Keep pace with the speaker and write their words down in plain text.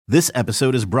This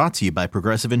episode is brought to you by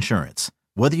Progressive Insurance.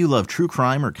 Whether you love true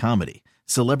crime or comedy,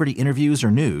 celebrity interviews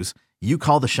or news, you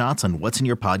call the shots on what's in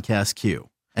your podcast queue.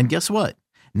 And guess what?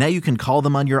 Now you can call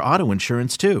them on your auto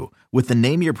insurance too with the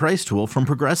Name Your Price tool from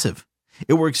Progressive.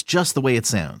 It works just the way it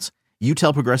sounds. You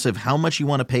tell Progressive how much you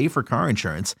want to pay for car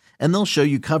insurance, and they'll show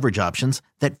you coverage options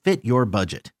that fit your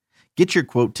budget. Get your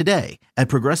quote today at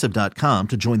Progressive.com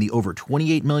to join the over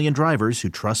 28 million drivers who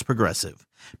trust Progressive.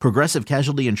 Progressive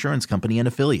Casualty Insurance Company and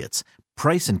Affiliates.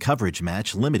 Price and coverage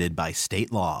match limited by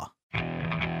state law.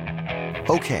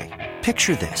 Okay,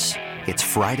 picture this. It's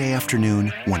Friday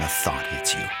afternoon when a thought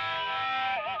hits you.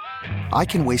 I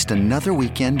can waste another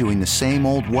weekend doing the same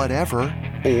old whatever,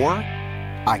 or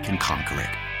I can conquer it.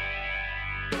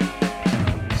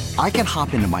 I can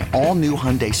hop into my all-new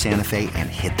Hyundai Santa Fe and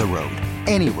hit the road.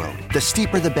 Any road. The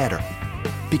steeper, the better.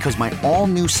 Because my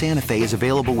all-new Santa Fe is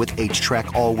available with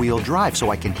H-Track all-wheel drive,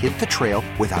 so I can hit the trail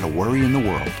without a worry in the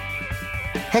world.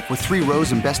 Heck, with 3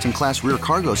 rows and best-in-class rear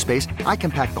cargo space, I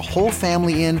can pack the whole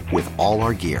family in with all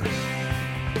our gear.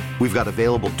 We've got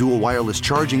available dual wireless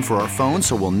charging for our phones,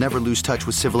 so we'll never lose touch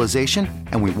with civilization,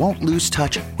 and we won't lose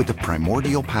touch with the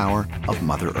primordial power of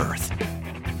Mother Earth.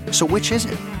 So which is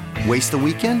it? Waste the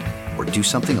weekend or do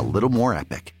something a little more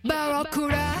epic?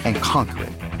 And conquer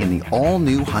it in the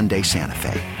all-new Hyundai Santa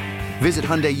Fe. Visit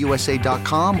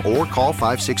HyundaiUSA.com or call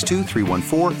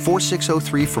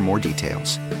 562-314-4603 for more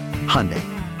details. Hyundai,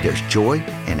 there's joy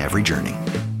in every journey.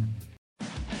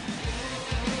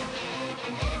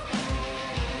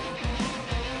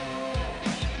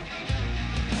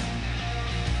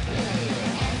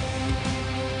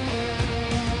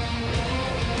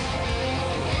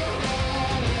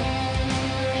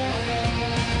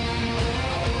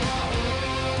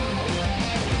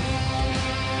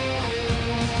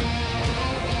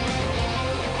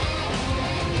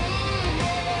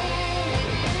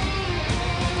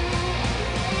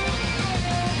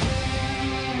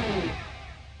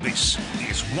 This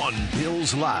is One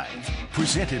Bills Live,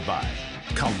 presented by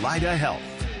Kaleida Health.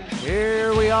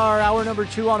 Here we are, hour number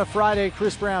 2 on a Friday.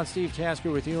 Chris Brown, Steve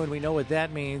Tasker with you, and we know what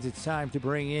that means. It's time to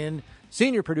bring in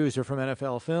senior producer from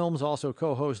NFL Films, also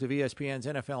co-host of ESPN's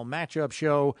NFL Matchup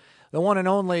Show, the one and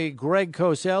only Greg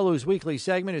Cosell, whose weekly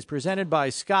segment is presented by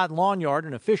Scott Lawnyard,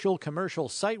 an official commercial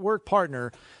site work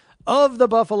partner of the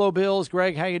Buffalo Bills.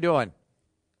 Greg, how you doing?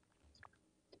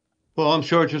 Well, I'm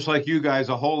sure just like you guys,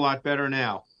 a whole lot better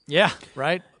now. Yeah,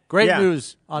 right? Great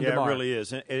news on DeMar. DeMar. It really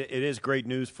is. It is great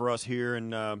news for us here,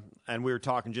 and we were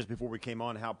talking just before we came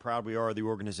on how proud we are of the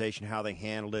organization, how they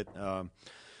handled it. And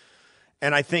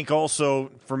I think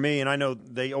also for me, and I know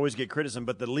they always get criticism,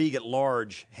 but the league at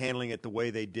large handling it the way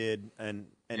they did and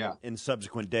in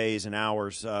subsequent days and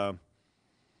hours. So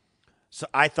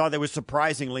I thought they were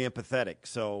surprisingly empathetic.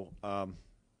 So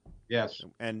yes.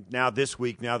 And now this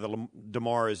week, now that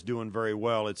DeMar is doing very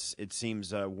well, it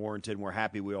seems warranted, and we're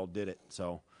happy we all did it.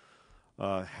 So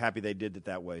happy they did it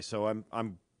that way. So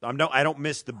I don't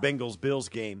miss the Bengals-Bills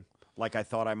game like I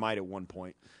thought I might at one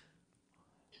point.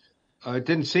 It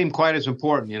didn't seem quite as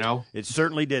important, you know. It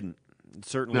certainly didn't. It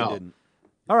certainly didn't.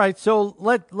 All right, so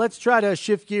let's try to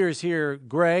shift gears here,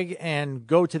 Greg, and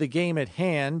go to the game at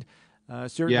hand.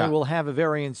 Certainly we'll have a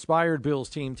very inspired Bills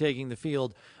team taking the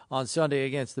field on Sunday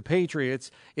against the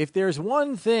Patriots. If there's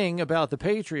one thing about the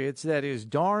Patriots that is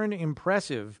darn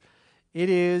impressive, it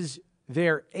is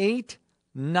their 8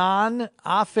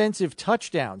 non-offensive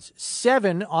touchdowns,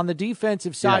 7 on the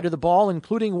defensive side of the ball,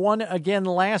 including one again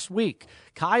last week.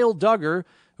 Kyle Duggar,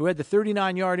 who had the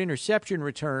 39-yard interception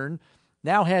return,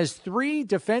 now has 3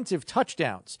 defensive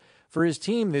touchdowns for his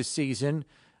team this season.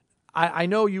 I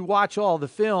know you watch all the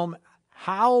film.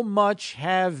 How much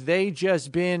have they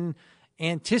just been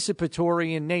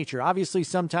anticipatory in nature? Obviously,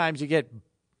 sometimes you get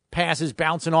passes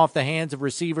bouncing off the hands of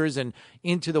receivers and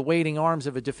into the waiting arms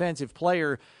of a defensive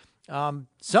player.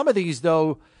 Some of these,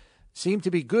 though, seem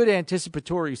to be good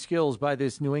anticipatory skills by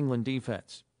this New England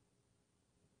defense.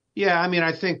 Yeah, I mean,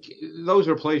 I think those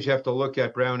are plays you have to look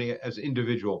at, Brownie, as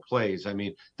individual plays. I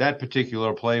mean, that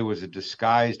particular play was a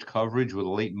disguised coverage with a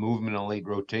late movement and late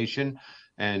rotation.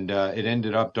 And it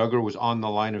ended up, Duggar was on the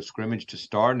line of scrimmage to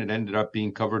start, and it ended up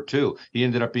being cover 2. He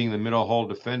ended up being the middle hole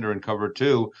defender in cover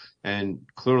 2, and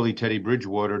clearly Teddy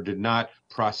Bridgewater did not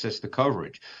process the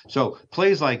coverage. So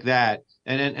plays like that,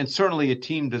 and certainly a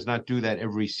team does not do that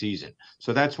every season.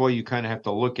 So that's why you kind of have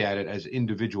to look at it as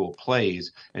individual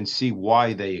plays and see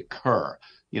why they occur.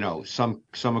 You know, some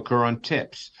occur on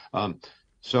tips.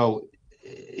 So,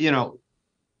 you know,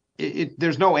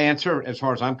 there's no answer as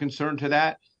far as I'm concerned to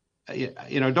that.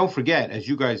 You know, don't forget, as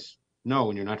you guys know,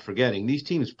 and you're not forgetting, these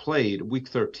teams played week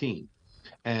 13.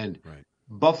 And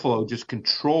Buffalo just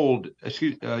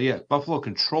Buffalo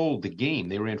controlled the game.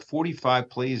 They ran 45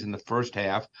 plays in the first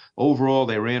half. Overall,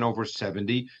 they ran over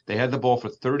 70. They had the ball for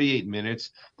 38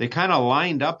 minutes. They kind of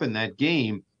lined up in that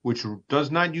game, which does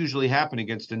not usually happen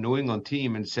against a New England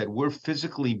team, and said, we're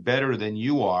physically better than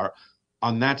you are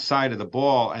on that side of the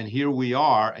ball, and here we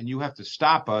are, and you have to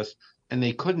stop us. And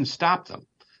they couldn't stop them.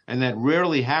 And that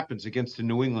rarely happens against the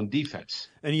New England defense.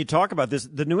 And you talk about this,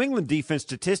 the New England defense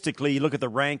statistically, you look at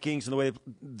the rankings and the way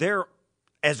they're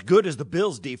as good as the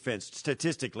Bills defense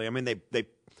statistically. I mean, they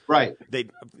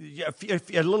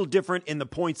a little different in the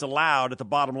points allowed at the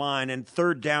bottom line, and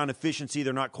third down efficiency,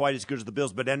 they're not quite as good as the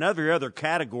Bills. But in every other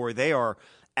category, they are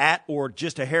at or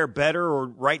just a hair better or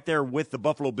right there with the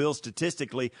Buffalo Bills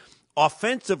statistically.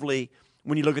 Offensively,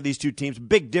 when you look at these two teams,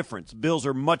 big difference. Bills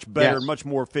are much better, yes, much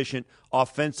more efficient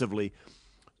offensively.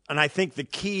 And I think the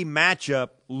key matchup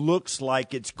looks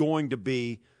like it's going to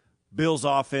be Bills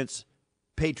offense,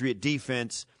 Patriot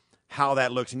defense, how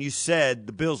that looks. And you said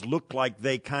the Bills looked like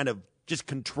they kind of just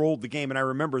controlled the game. And I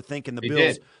remember thinking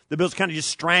the Bills kind of just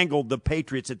strangled the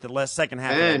Patriots at the second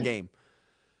half of that game.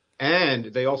 And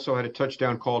they also had a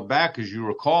touchdown called back, as you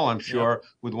recall, I'm sure,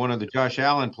 with one of the Josh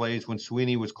Allen plays when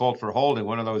Sweeney was called for holding,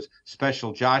 one of those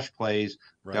special Josh plays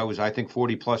that was, I think,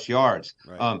 40-plus yards.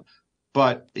 Right.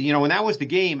 But, when that was the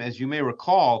game, as you may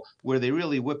recall, where they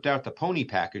really whipped out the pony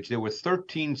package, there were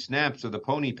 13 snaps of the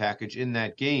pony package in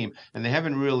that game, and they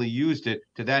haven't really used it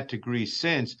to that degree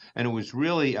since, and it was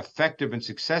really effective and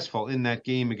successful in that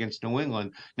game against New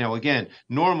England. Now, again,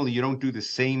 normally you don't do the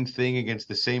same thing against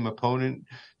the same opponent,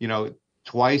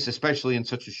 twice, especially in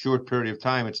such a short period of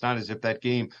time. It's not as if that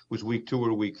game was week 2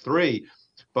 or week 3,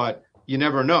 but you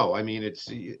never know. I mean, it's...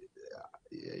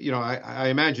 I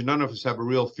imagine none of us have a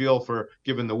real feel for,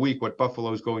 given the week, what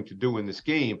Buffalo is going to do in this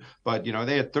game. But,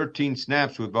 they had 13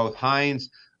 snaps with both Hines.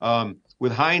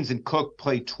 With Hines and Cook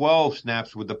played 12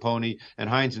 snaps with the pony, and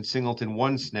Hines and Singleton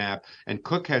 1 snap. And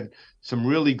Cook had some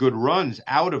really good runs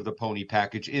out of the pony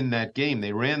package in that game.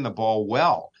 They ran the ball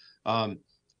well.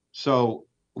 So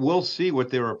we'll see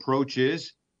what their approach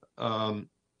is. The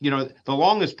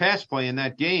longest pass play in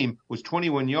that game was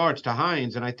 21 yards to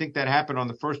Hines, and I think that happened on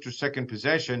the first or second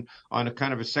possession on a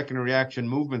kind of a second reaction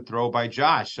movement throw by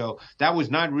Josh. So that was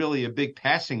not really a big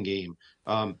passing game.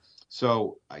 I'm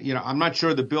not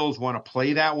sure the Bills want to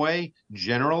play that way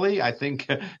generally. I think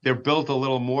they're built a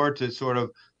little more to sort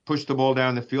of push the ball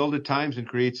down the field at times and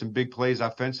create some big plays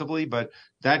offensively. But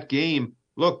that game,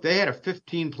 look, they had a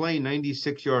 15-play,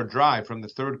 96-yard drive from the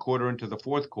third quarter into the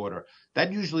fourth quarter.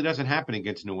 That usually doesn't happen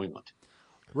against New England.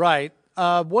 Right.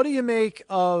 What do you make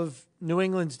of New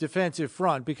England's defensive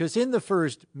front? Because in the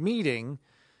first meeting,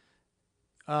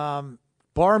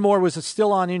 Barmore was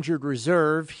still on injured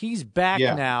reserve. He's back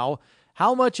now.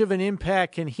 How much of an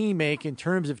impact can he make in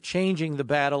terms of changing the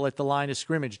battle at the line of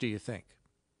scrimmage, do you think?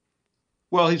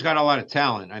 Well, he's got a lot of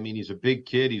talent. I mean, he's a big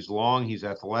kid. He's long. He's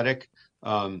athletic.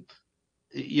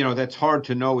 That's hard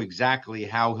to know exactly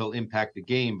how he'll impact the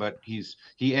game, but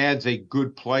he adds a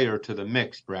good player to the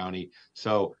mix, Brownie.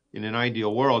 So in an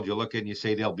ideal world, you look at it and you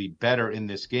say they'll be better in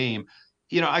this game.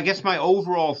 I guess my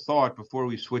overall thought before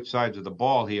we switch sides of the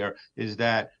ball here is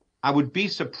that I would be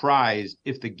surprised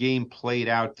if the game played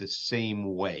out the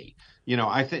same way.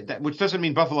 I think that, which doesn't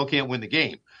mean Buffalo can't win the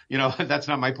game. That's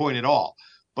not my point at all.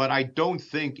 But I don't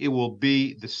think it will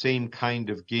be the same kind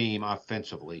of game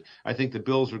offensively. I think the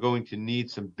Bills are going to need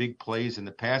some big plays in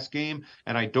the pass game,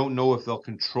 and I don't know if they'll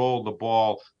control the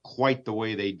ball quite the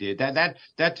way they did.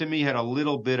 That to me had a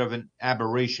little bit of an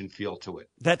aberration feel to it.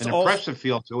 That's an impressive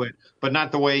feel to it, but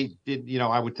not the way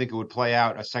I would think it would play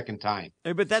out a second time.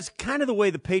 But that's kind of the way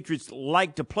the Patriots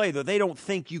like to play, though. They don't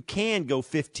think you can go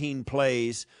 15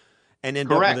 plays and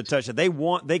end up with a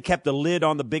touchdown. They kept the lid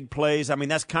on the big plays. I mean,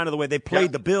 that's kind of the way they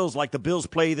played the Bills, like the Bills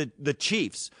play the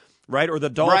Chiefs, right, or the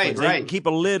Dolphins. They keep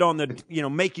a lid on the,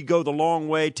 make you go the long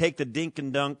way, take the dink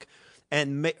and dunk,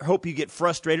 and hope you get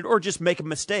frustrated or just make a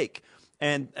mistake.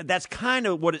 And that's kind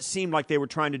of what it seemed like they were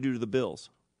trying to do to the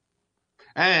Bills.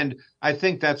 And I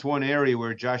think that's one area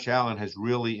where Josh Allen has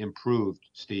really improved,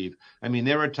 Steve. I mean,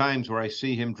 there are times where I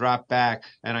see him drop back,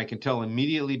 and I can tell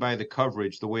immediately by the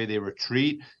coverage, the way they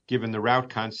retreat, given the route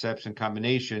concepts and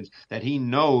combinations, that he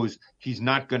knows he's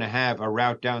not going to have a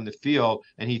route down the field,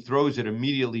 and he throws it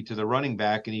immediately to the running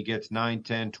back, and he gets 9,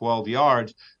 10, 12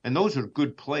 yards. And those are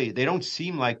good plays. They don't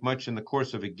seem like much in the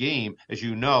course of a game, as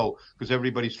you know, because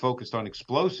everybody's focused on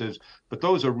explosives, but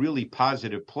those are really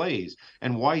positive plays.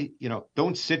 And why,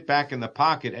 don't sit back in the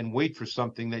pocket and wait for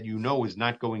something that is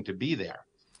not going to be there.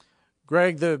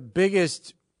 Greg, the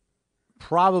biggest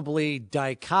probably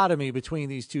dichotomy between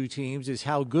these two teams is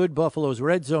how good Buffalo's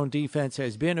red zone defense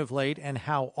has been of late and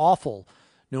how awful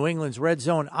New England's red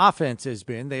zone offense has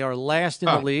been. They are last in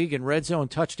the league in red zone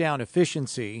touchdown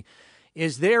efficiency.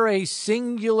 Is there a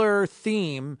singular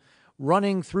theme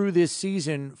running through this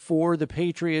season for the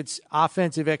Patriots'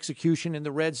 offensive execution in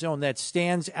the red zone that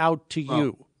stands out to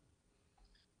you?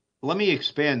 Let me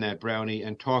expand that, Brownie,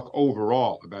 and talk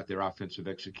overall about their offensive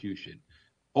execution.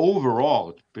 Overall,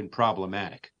 it's been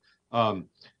problematic.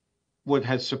 What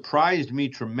has surprised me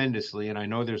tremendously, and I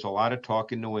know there's a lot of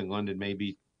talk in New England and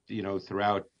maybe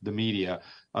throughout the media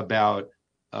about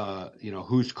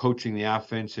who's coaching the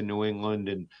offense in New England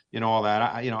and all that.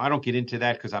 I don't get into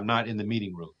that because I'm not in the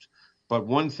meeting rooms. But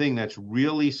one thing that's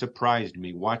really surprised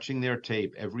me watching their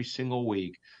tape every single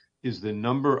week is the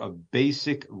number of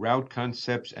basic route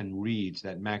concepts and reads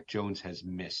that Mac Jones has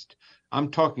missed.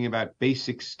 I'm talking about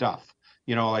basic stuff.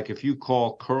 Like if you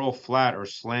call curl flat or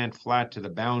slant flat to the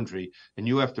boundary and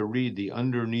you have to read the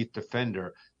underneath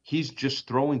defender, he's just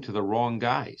throwing to the wrong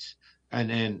guys.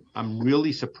 And I'm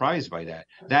really surprised by that.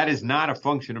 That is not a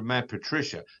function of Matt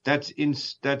Patricia. That's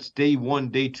day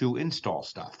one, day two install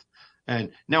stuff.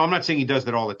 And now I'm not saying he does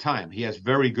that all the time. He has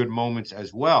very good moments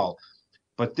as well.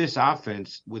 But this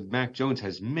offense with Mac Jones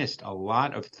has missed a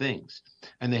lot of things,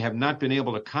 and they have not been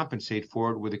able to compensate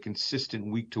for it with a consistent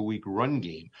week-to-week run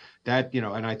game. That,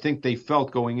 and I think they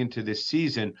felt going into this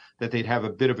season that they'd have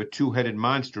a bit of a two-headed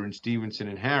monster in Stevenson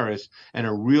and Harris and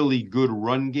a really good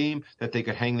run game that they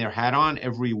could hang their hat on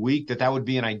every week, that would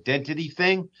be an identity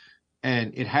thing.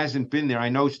 And it hasn't been there. I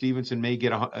know Stevenson may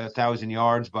get 1,000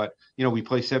 yards, but, we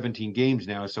play 17 games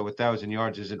now, so 1,000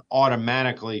 yards isn't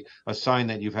automatically a sign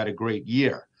that you've had a great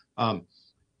year.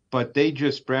 But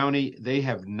Brownie, they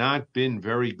have not been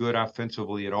very good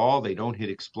offensively at all. They don't hit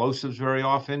explosives very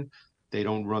often. They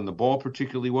don't run the ball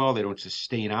particularly well. They don't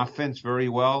sustain offense very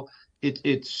well.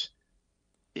 It's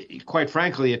quite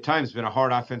frankly, at times been a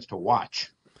hard offense to watch.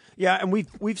 Yeah, and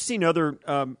we've seen other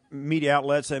media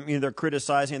outlets. They're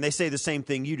criticizing, and they say the same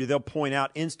thing you do. They'll point out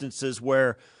instances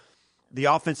where the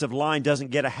offensive line doesn't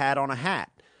get a hat on a hat.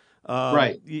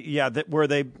 Right. Yeah, where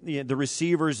the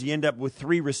receivers, you end up with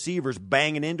three receivers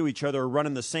banging into each other or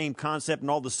running the same concept, and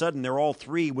all of a sudden they're all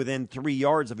three within 3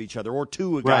 yards of each other, or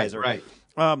two guys. Right.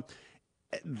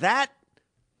 That,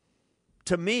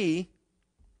 to me,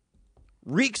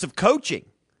 reeks of coaching.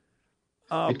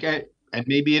 And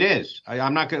maybe it is.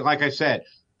 I'm not going to, like I said,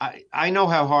 I know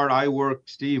how hard I work,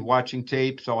 Steve, watching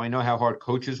tape, so I know how hard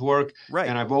coaches work. Right.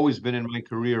 And I've always been in my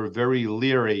career very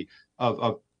leery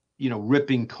of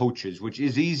ripping coaches, which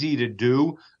is easy to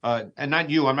do. And not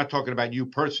you. I'm not talking about you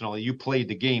personally. You played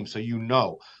the game, so you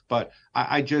know. But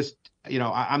I just,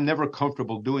 I'm never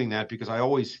comfortable doing that because I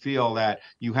always feel that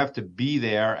you have to be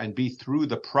there and be through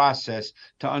the process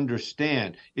to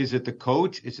understand. Is it the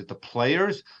coach? Is it the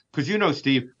players? Because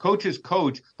Steve, coaches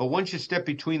coach, but once you step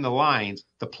between the lines,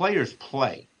 the players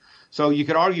play. So you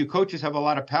could argue coaches have a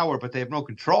lot of power, but they have no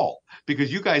control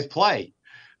because you guys play.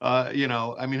 How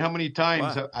many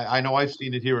times I know I've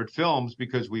seen it here at Films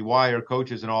because we wire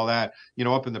coaches and all that,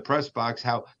 up in the press box,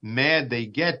 how mad they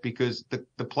get because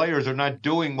the players are not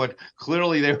doing what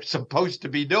clearly they're supposed to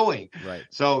be doing. Right.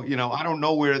 So, I don't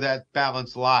know where that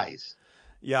balance lies.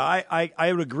 Yeah,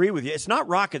 I would agree with you. It's not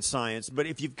rocket science, but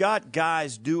if you've got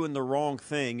guys doing the wrong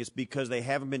thing, it's because they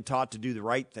haven't been taught to do the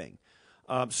right thing.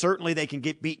 Certainly they can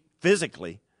get beat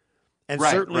physically, and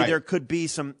certainly there could be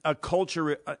a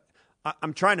culture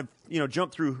I'm trying to,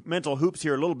 jump through mental hoops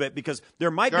here a little bit because there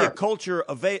might be a culture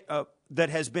that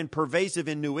has been pervasive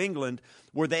in New England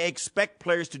where they expect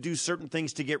players to do certain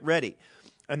things to get ready.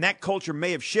 And that culture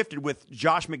may have shifted with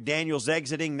Josh McDaniels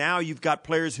exiting. Now you've got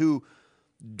players who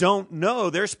don't know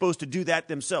they're supposed to do that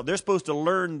themselves. They're supposed to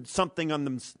learn something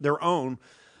on their own.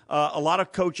 A lot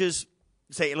of coaches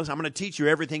say, listen, I'm going to teach you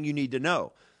everything you need to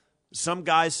know. Some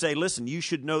guys say, listen, you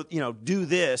should know, do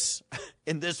this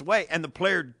in this way. And the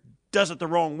player does it the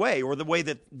wrong way or the way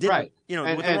that didn't,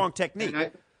 with the wrong technique.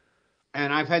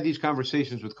 And I've had these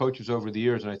conversations with coaches over the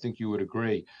years, and I think you would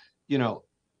agree.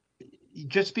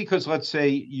 Just because, let's say,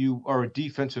 you are a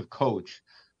defensive coach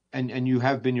and you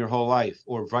have been your whole life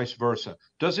or vice versa,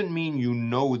 doesn't mean you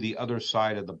know the other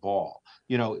side of the ball.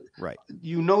 Right.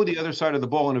 You know the other side of the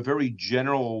ball in a very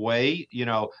general way.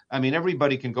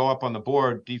 Everybody can go up on the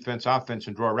board, defense, offense,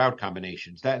 and draw route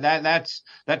combinations. That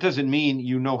doesn't mean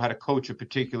you know how to coach a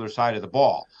particular side of the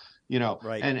ball.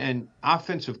 Right. And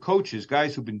offensive coaches,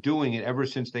 guys who've been doing it ever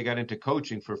since they got into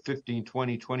coaching for 15,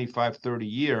 20, 25, 30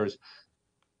 years,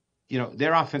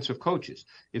 they're offensive coaches.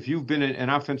 If you've been an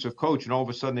offensive coach and all of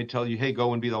a sudden they tell you, hey,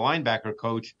 go and be the linebacker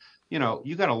coach,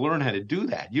 you got to learn how to do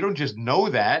that. You don't just know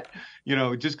that,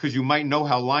 just because you might know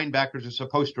how linebackers are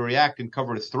supposed to react in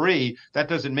cover 3, that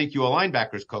doesn't make you a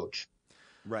linebackers coach.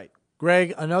 Right.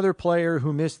 Greg, another player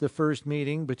who missed the first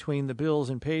meeting between the Bills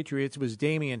and Patriots was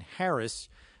Damian Harris.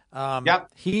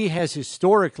 He has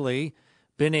historically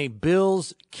been a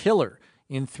Bills killer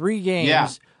in 3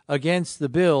 games against the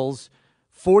Bills.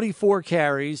 44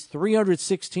 carries,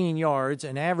 316 yards,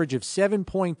 an average of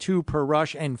 7.2 per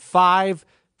rush, and 5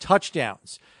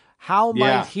 touchdowns. How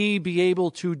might he be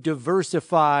able to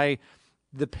diversify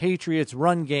the Patriots'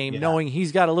 run game, knowing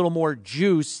he's got a little more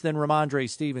juice than Ramondre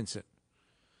Stevenson?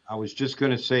 I was just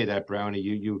going to say that, Brownie.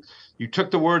 You took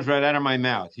the words right out of my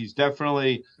mouth. He's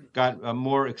definitely got a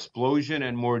more explosion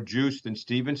and more juice than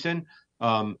Stevenson.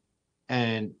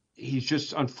 And he's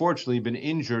just unfortunately been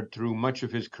injured through much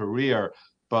of his career.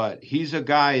 But he's a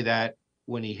guy that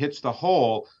when he hits the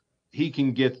hole, he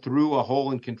can get through a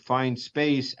hole in confined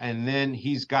space, and then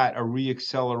he's got a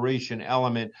reacceleration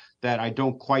element that I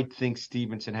don't quite think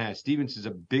Stevenson has. Stevenson's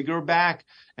a bigger back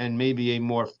and maybe a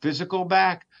more physical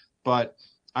back, but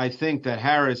I think that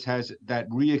Harris has that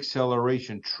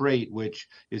reacceleration trait, which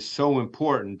is so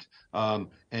important,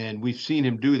 and we've seen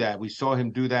him do that. We saw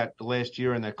him do that last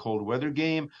year in that cold weather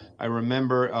game. I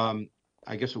remember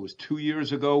I guess it was 2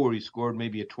 years ago where he scored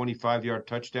maybe a 25-yard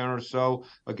touchdown or so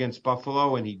against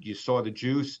Buffalo, and you saw the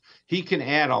juice. He can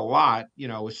add a lot,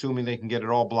 assuming they can get it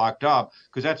all blocked up,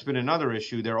 because that's been another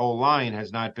issue. Their O-line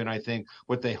has not been, I think,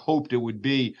 what they hoped it would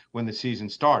be when the season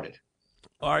started.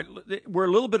 All right, we're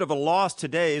a little bit of a loss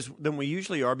today than we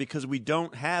usually are because we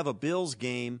don't have a Bills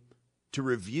game to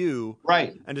review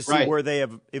and to see where they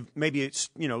have maybe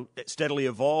steadily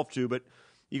evolved to, but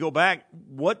you go back,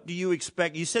 what do you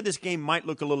expect? You said this game might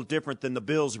look a little different than the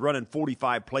Bills running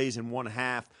 45 plays in one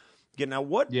half. Now,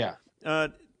 what? Yeah.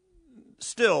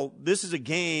 Still, this is a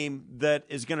game that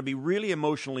is going to be really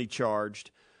emotionally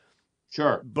charged.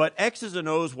 Sure. But X's and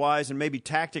O's wise and maybe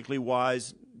tactically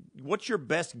wise, what's your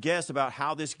best guess about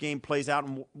how this game plays out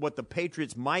and what the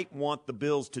Patriots might want the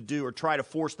Bills to do or try to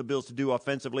force the Bills to do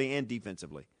offensively and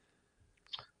defensively?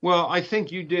 Well, I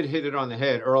think you did hit it on the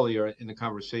head earlier in the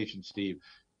conversation, Steve.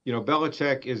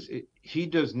 Belichick he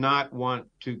does not want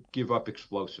to give up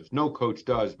explosives. No coach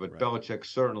does, but Belichick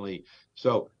certainly.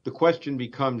 So the question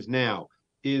becomes now,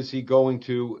 is he going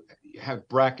to have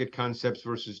bracket concepts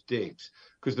versus Diggs?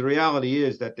 Because the reality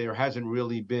is that there hasn't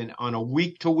really been on a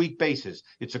week-to-week basis.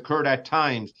 It's occurred at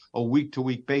times, a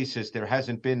week-to-week basis. There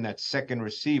hasn't been that second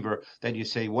receiver that you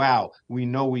say, wow, we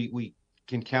know we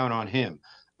can count on him.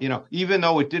 Even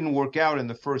though it didn't work out in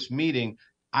the first meeting,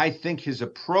 I think his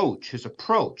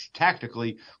approach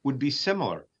tactically would be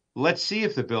similar. Let's see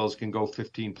if the Bills can go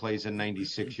 15 plays and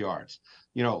 96 yards.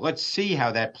 Let's see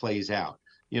how that plays out.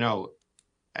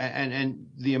 And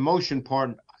the emotion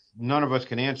part, none of us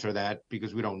can answer that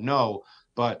because we don't know.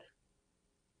 But,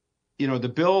 the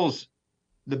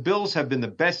Bills have been the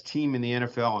best team in the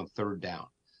NFL on third down.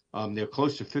 They're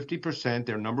close to 50%.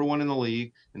 They're number 1 in the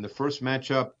league. In the first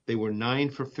matchup, they were 9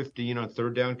 for 15 on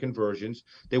third down conversions.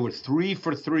 They were 3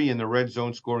 for 3 in the red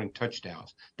zone scoring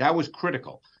touchdowns. That was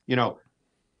critical.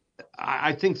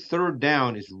 I think third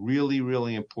down is really,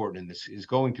 really important. Is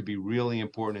going to be really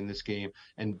important in this game.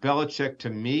 And Belichick, to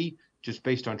me, just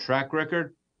based on track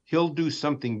record, he'll do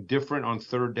something different on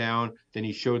third down than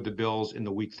he showed the Bills in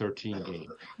the Week 13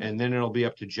 game. And then it'll be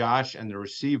up to Josh and the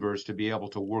receivers to be able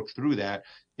to work through that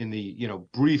in the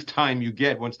brief time you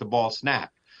get once the ball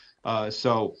snapped.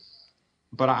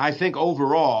 But I think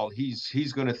overall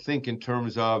he's going to think in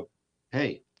terms of,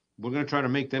 hey, we're going to try to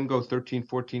make them go 13,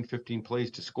 14, 15 plays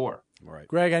to score. Right.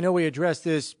 Greg, I know we addressed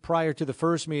this prior to the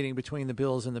first meeting between the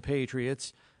Bills and the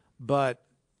Patriots, but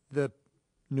the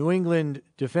New England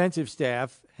defensive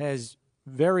staff has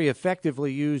very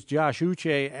effectively used Josh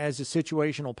Uche as a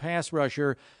situational pass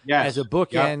rusher, as a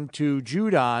bookend to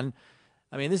Judon.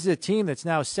 I mean, this is a team that's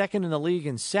now second in the league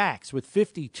in sacks with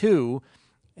 52.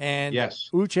 And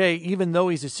Uche, even though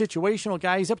he's a situational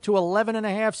guy, he's up to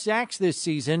 11.5 sacks this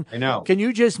season. I know. Can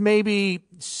you just maybe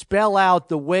spell out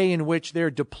the way in which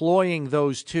they're deploying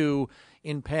those two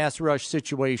in pass rush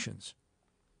situations?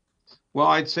 Well,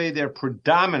 I'd say they're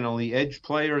predominantly edge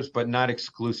players, but not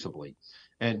exclusively.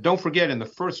 And don't forget, in the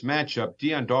first matchup,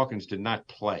 Deion Dawkins did not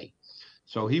play.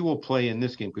 So he will play in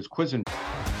this game because Quizen.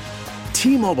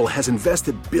 T-Mobile has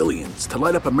invested billions to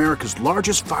light up America's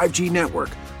largest 5G network,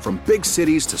 from big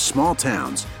cities to small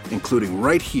towns, including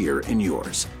right here in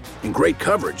yours. And great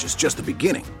coverage is just the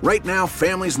beginning. Right now,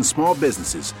 families and small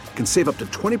businesses can save up to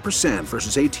 20%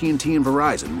 versus AT&T and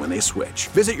Verizon when they switch.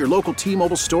 Visit your local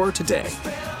T-Mobile store today.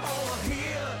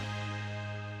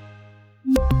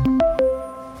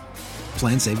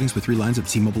 Plan savings with 3 lines of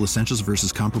T-Mobile Essentials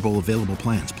versus comparable available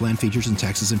plans. Plan features and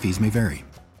taxes and fees may vary.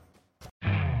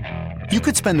 You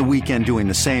could spend the weekend doing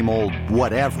the same old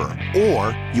whatever,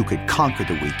 or you could conquer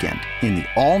the weekend in the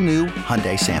all-new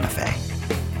Hyundai Santa Fe.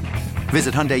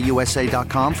 Visit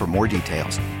HyundaiUSA.com for more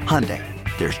details. Hyundai,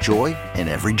 there's joy in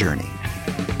every journey.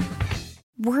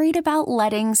 Worried about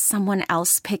letting someone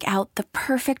else pick out the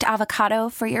perfect avocado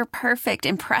for your perfect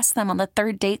impress them on the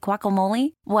third date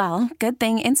guacamole? Well, good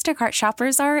thing Instacart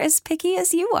shoppers are as picky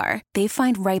as you are. They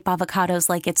find ripe avocados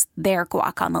like it's their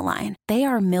guac on the line. They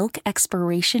are milk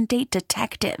expiration date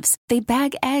detectives. They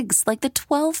bag eggs like the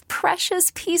 12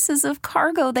 precious pieces of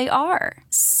cargo they are.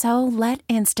 So let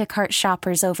Instacart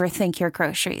shoppers overthink your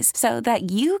groceries so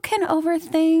that you can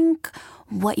overthink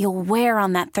what you'll wear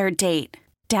on that third date.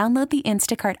 Download the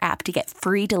Instacart app to get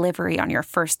free delivery on your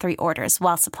first 3 orders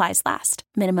while supplies last.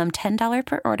 Minimum $10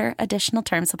 per order. Additional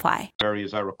terms apply. Barry,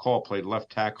 as I recall, played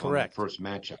left tackle Correct. in that first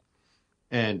matchup.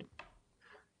 And,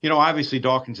 obviously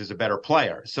Dawkins is a better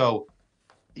player. So,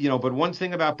 but one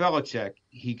thing about Belichick,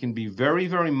 he can be very,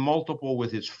 very multiple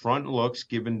with his front looks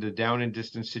given the down and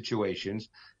distance situations,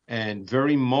 and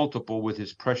very multiple with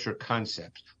his pressure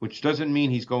concepts, which doesn't mean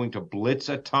he's going to blitz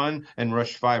a ton and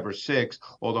rush 5 or 6,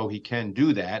 although he can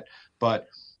do that. But,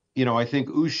 I think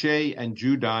Uche and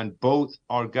Judon both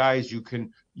are guys you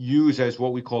can use as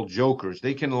what we call jokers.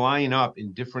 They can line up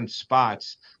in different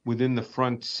spots within the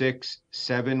front 6,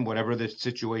 7, whatever the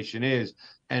situation is,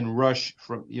 and rush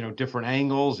from, different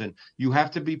angles. And you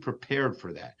have to be prepared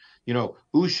for that.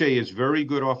 Uche is very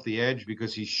good off the edge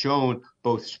because he's shown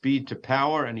both speed to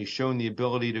power, and he's shown the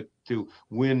ability to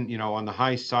win, on the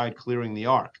high side, clearing the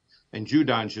arc. And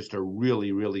Judon's just a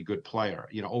really, really good player,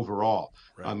 overall.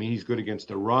 Right. I mean, he's good against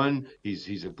the run.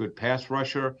 He's a good pass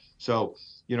rusher. So,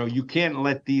 you can't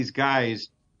let these guys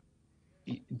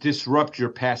disrupt your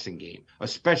passing game,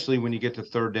 especially when you get to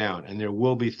third down, and there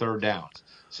will be third downs.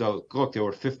 So, look, there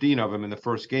were 15 of them in the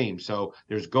first game. So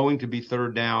there's going to be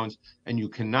third downs, and you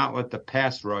cannot let the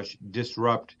pass rush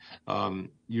disrupt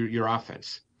your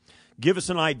offense. Give us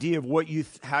an idea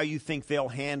of how you think they'll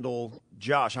handle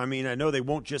Josh. I mean, I know they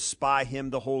won't just spy him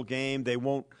the whole game. They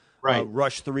won't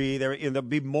rush 3. There'll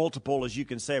be multiple, as you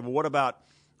can say. But what about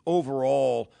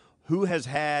overall? Who has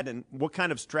had and what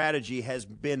kind of strategy has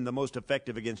been the most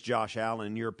effective against Josh Allen,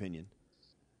 in your opinion?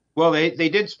 Well, they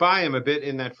did spy him a bit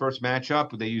in that first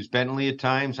matchup. They used Bentley at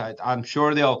times. I'm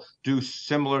sure they'll do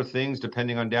similar things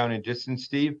depending on down and distance,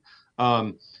 Steve.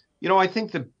 I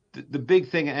think the big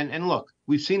thing, and look,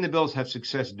 we've seen the Bills have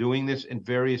success doing this in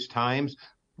various times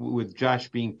with Josh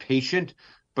being patient.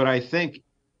 But I think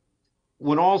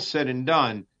when all's said and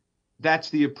done, that's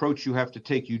the approach you have to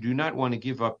take. You do not want to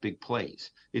give up big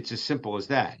plays. It's as simple as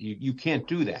that. You can't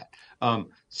do that.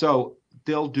 So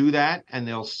they'll do that, and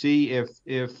they'll see if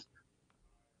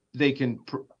they can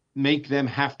make them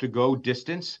have to go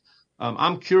distance.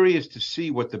 I'm curious to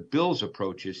see what the Bills'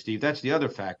 approach is, Steve. That's the other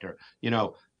factor.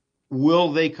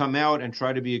 Will they come out and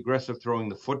try to be aggressive throwing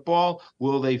the football?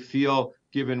 Will they feel,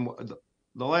 given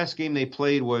the last game they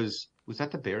played was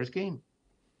that the Bears game?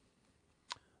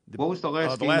 What was the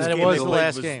last game? It was the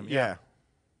last game. Yeah.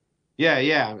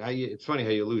 It's funny how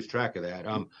you lose track of that.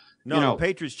 The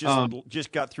Patriots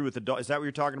just got through with the. Is that what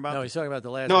you're talking about? No, he's talking about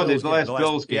the last. No, there's the last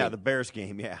Bills game. Yeah, the Bears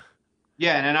game. Yeah.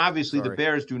 Yeah, and obviously the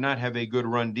Bears do not have a good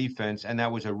run defense, and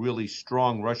that was a really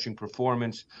strong rushing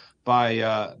performance by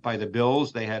the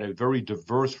Bills. They had a very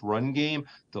diverse run game,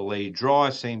 delayed draw,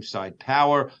 same side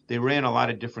power. They ran a lot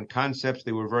of different concepts.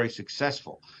 They were very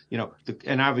successful.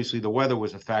 And obviously the weather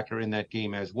was a factor in that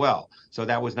game as well. So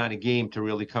that was not a game to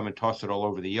really come and toss it all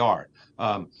over the yard.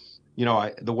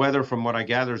 The weather, from what I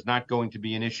gather, is not going to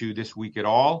be an issue this week at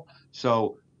all.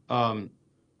 So,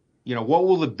 what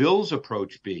will the Bills'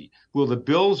 approach be? Will the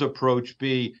Bills' approach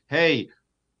be, hey,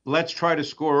 let's try to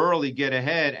score early, get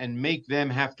ahead, and make them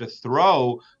have to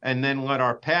throw, and then let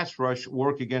our pass rush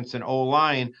work against an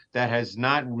O-line that has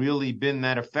not really been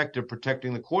that effective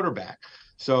protecting the quarterback?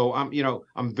 So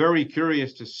I'm very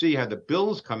curious to see how the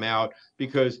Bills come out,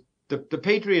 because the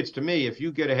Patriots, to me, if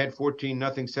you get ahead 14-0,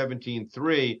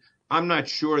 17-3, I'm not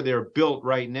sure they're built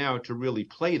right now to really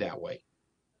play that way.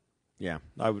 Yeah,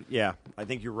 I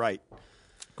think you're right.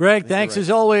 Greg, thanks as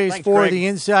always for Greg. the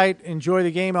insight. Enjoy the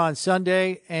game on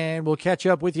Sunday, and we'll catch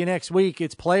up with you next week.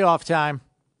 It's playoff time.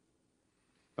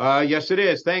 Yes, it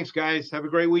is. Thanks, guys. Have a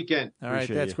great weekend. All right,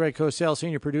 that's Greg Cosell,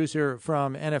 senior producer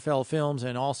from NFL Films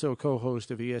and also co-host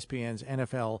of ESPN's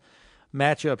NFL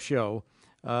Matchup Show.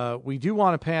 We do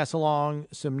want to pass along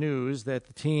some news that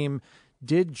the team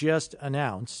did just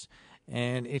announce,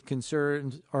 and it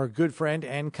concerns our good friend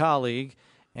and colleague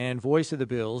and voice of the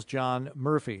Bills, John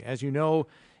Murphy. As you know,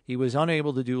 He was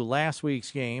unable to do last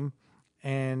week's game,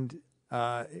 and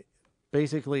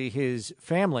basically his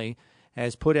family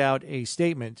has put out a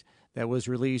statement that was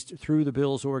released through the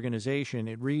Bills organization.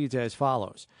 It reads as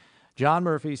follows. John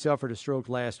Murphy suffered a stroke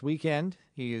last weekend.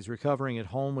 He is recovering at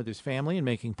home with his family and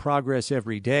making progress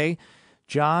every day.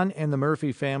 John and the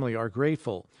Murphy family are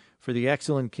grateful for the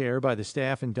excellent care by the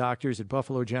staff and doctors at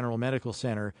Buffalo General Medical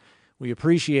Center. We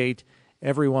appreciate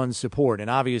everyone's support. And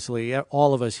obviously,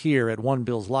 all of us here at One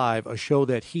Bills Live, a show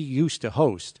that he used to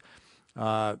host,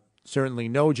 certainly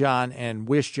know John and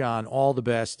wish John all the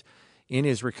best in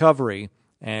his recovery.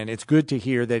 And it's good to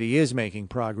hear that he is making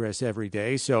progress every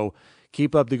day. So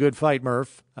keep up the good fight,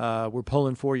 Murph. We're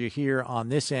pulling for you here on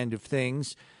this end of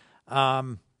things.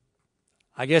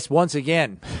 I guess once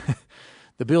again,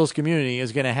 the Bills community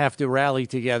is going to have to rally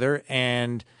together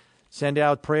and send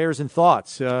out prayers and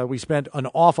thoughts. We spent an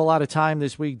awful lot of time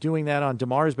this week doing that on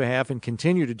Damar's behalf and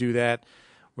continue to do that.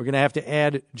 We're going to have to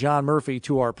add John Murphy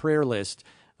to our prayer list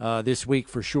this week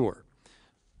for sure.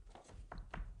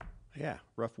 Yeah,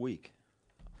 rough week.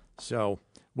 So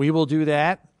we will do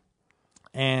that,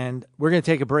 and we're going to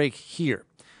take a break here.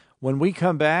 When we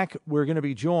come back, we're going to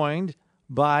be joined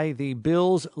by the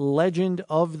Bills legend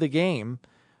of the game.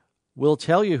 We'll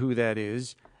tell you who that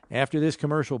is after this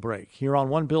commercial break here on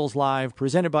One Bills Live,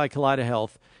 presented by Kaleida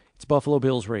Health. It's Buffalo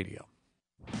Bills Radio.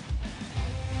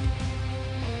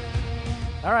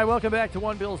 All right, welcome back to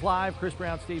One Bills Live. Chris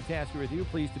Brown, Steve Tasker with you.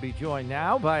 Pleased to be joined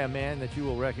now by a man that you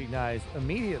will recognize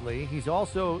immediately. He's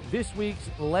also this week's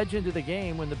Legend of the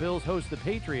Game when the Bills host the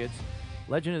Patriots.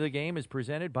 Legend of the Game is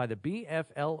presented by the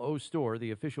BFLO Store,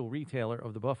 the official retailer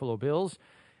of the Buffalo Bills.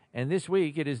 And this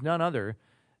week it is none other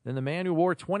than the man who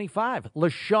wore 25,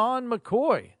 LeSean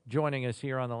McCoy, joining us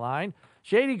here on the line.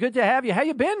 Shady, good to have you. How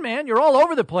you been, man? You're all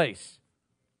over the place.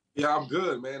 Yeah, I'm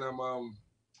good, man.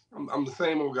 I'm the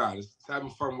same old guy. Just having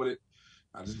fun with it.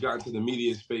 I just got into the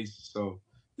media space, so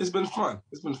it's been fun.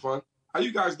 It's been fun. How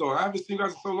you guys doing? I haven't seen you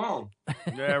guys in so long.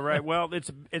 Yeah, right. Well,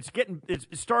 it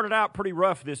started out pretty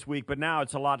rough this week, but now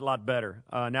it's a lot better.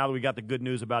 Now that we got the good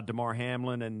news about Damar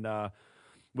Hamlin and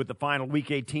with the final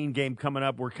Week 18 game coming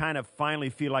up, we're kind of finally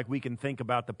feel like we can think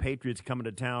about the Patriots coming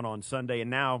to town on Sunday. And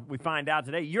now we find out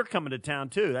today you're coming to town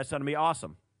too. That's going to be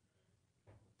awesome.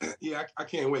 Yeah, I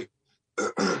can't wait.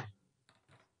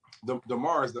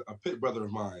 Damar is a pit brother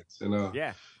of mine, and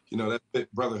yeah, you know that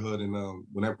pit brotherhood. And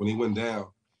when he went down,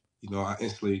 you know, I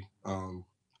instantly,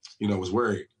 was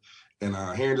worried. And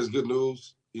hearing this good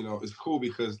news, you know, it's cool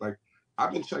because like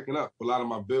I've been checking up with a lot of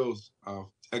my Bills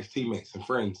ex-teammates and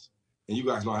friends, and you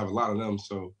guys know I have a lot of them.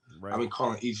 So right. I've been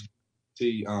calling each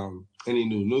see any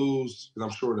new news, because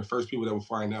I'm sure the first people that will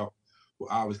find out will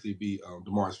obviously be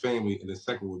Damar's family, and the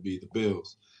second would be the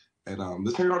Bills. And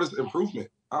just hearing all this improvement,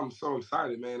 I'm so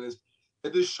excited, man.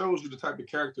 It just shows you the type of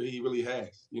character he really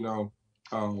has. You know,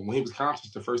 when he was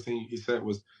conscious, the first thing he said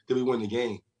was, "Did we win the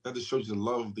game?" That just shows you the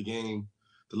love of the game,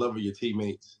 the love of your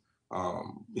teammates.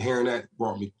 Hearing that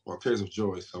brought me tears of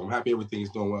joy. So I'm happy everything is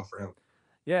doing well for him.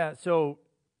 Yeah. So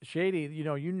Shady,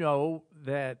 you know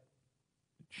that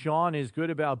Sean is good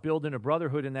about building a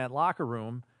brotherhood in that locker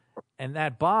room, and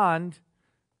that bond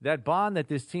that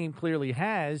this team clearly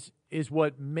has is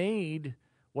what made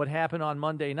what happened on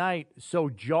Monday night so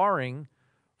jarring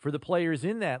for the players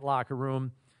in that locker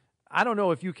room. I don't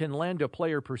know if you can lend a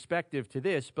player perspective to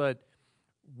this, but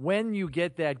when you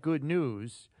get that good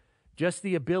news, just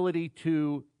the ability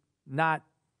to not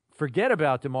forget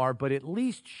about Damar, but at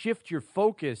least shift your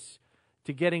focus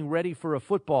to getting ready for a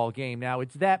football game now,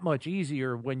 it's that much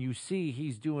easier when you see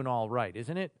he's doing all right,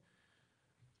 isn't it?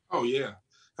 Oh, yeah.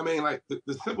 I mean, like,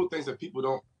 the simple things that people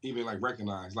don't even, like,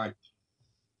 recognize. Like,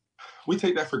 we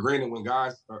take that for granted when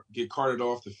guys get carted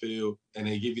off the field and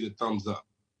they give you the thumbs up,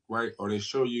 right? Or they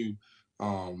show you,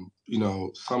 some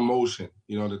motion,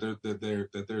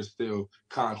 that they're still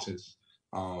conscious.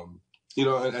 And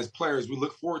as players, we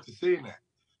look forward to seeing that.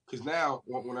 Because now,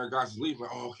 when our guys are leaving,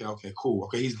 like, oh, okay, cool.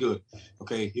 Okay, he's good.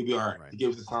 Okay, he'll be all right. He gave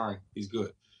us a sign. He's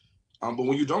good. But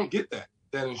when you don't get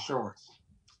that insurance,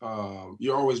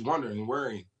 you're always wondering and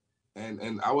worrying.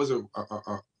 And I was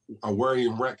a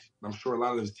worrying wreck. I'm sure a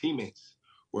lot of his teammates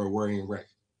were a worrying wreck.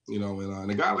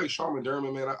 And a guy like Sean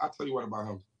McDermott, man, I'll tell you what about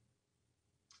him.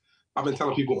 I've been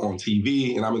telling people on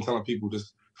TV, and I've been telling people,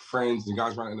 just friends and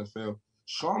guys around the NFL,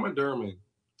 Sean McDermott,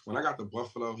 when I got to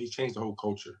Buffalo, he changed the whole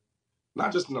culture.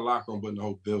 Not just in the locker room, but in the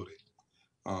whole building.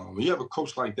 When you have a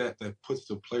coach like that puts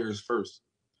the players first,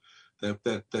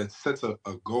 that sets a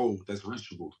goal that's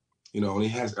reachable, and he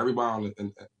has everybody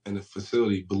in the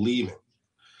facility believing.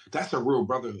 That's a real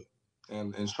brotherhood.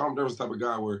 And Sean McDermott's the type of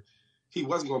guy where he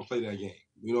wasn't going to play that game.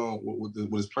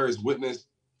 What his players witnessed,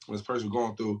 when this person was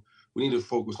going through, we need to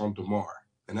focus on DeMar.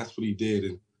 And that's what he did.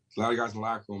 And a lot of guys in the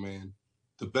locker room, man,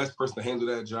 the best person to handle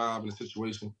that job in the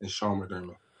situation is Sean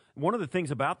McDermott. One of the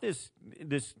things about this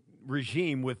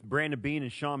regime with Brandon Beane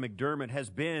and Sean McDermott has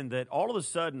been that all of a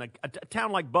sudden a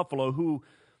town like Buffalo, who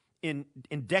in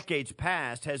decades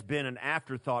past has been an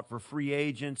afterthought for free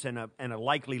agents and a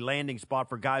likely landing spot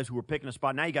for guys who were picking a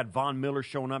spot. Now you got Von Miller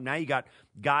showing up. Now you got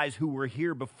guys who were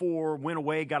here before, went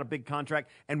away, got a big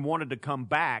contract, and wanted to come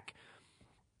back.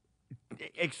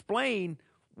 Explain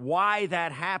why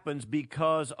that happens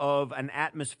because of an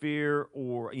atmosphere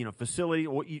or facility.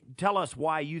 Or tell us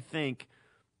why you think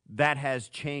that has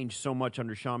changed so much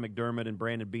under Sean McDermott and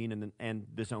Brandon Beane and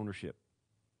this ownership.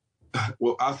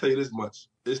 Well, I'll tell you this much.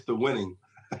 It's the winning.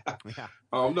 Yeah.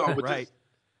 No, but right.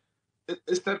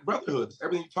 It's that brotherhood. It's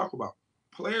everything you talk about.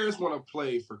 Players want to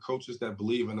play for coaches that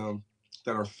believe in them,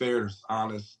 that are fair,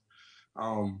 honest.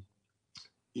 Like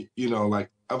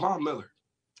Von Miller,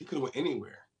 he could have went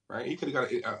anywhere, right? He could have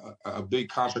got a big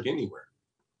contract anywhere.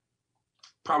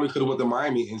 Probably could have went to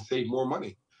Miami and saved more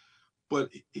money. But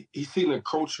he's seen the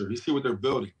culture. He's seen what they're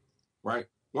building, right?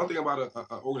 One thing about an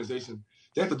organization,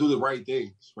 they have to do the right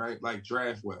things, right? Like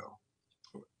draft well.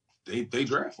 They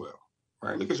draft well,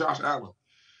 right? Look at Josh Allen.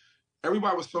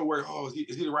 Everybody was so worried,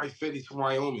 is he the right fit? He's from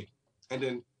Wyoming. And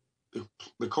then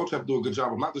the coach have to do a good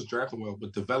job of not just drafting well,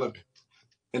 but developing.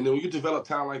 And then when you develop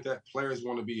talent like that, players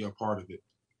want to be a part of it.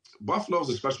 Buffalo's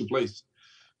a special place.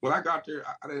 When I got there,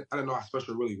 I didn't know how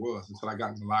special it really was until I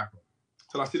got in the locker room,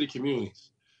 until I see the communities,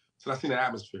 until I see the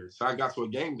atmosphere. So I got to a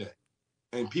game day.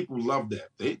 And people love that.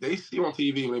 They see on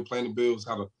TV when they play the Bills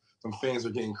how some fans are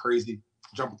getting crazy,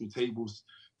 jumping through tables,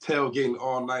 tailgating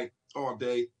all night, all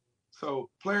day. So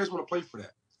players want to play for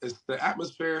that. It's the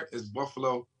atmosphere, it's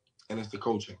Buffalo, and it's the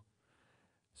coaching.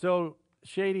 So,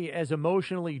 Shady, as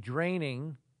emotionally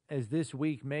draining as this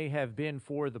week may have been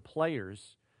for the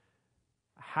players,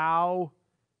 how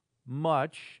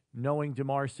much, knowing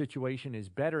DeMar's situation is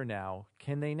better now,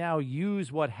 can they now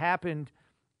use what happened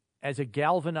as a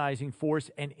galvanizing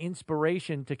force and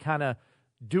inspiration to kind of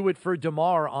do it for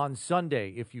DeMar on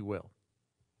Sunday, if you will?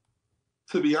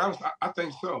 To be honest, I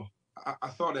think so. I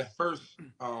thought at first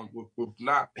with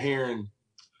not hearing,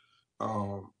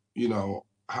 how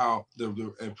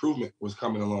the improvement was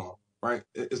coming along, right?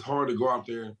 It's hard to go out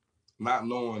there not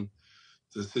knowing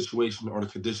the situation or the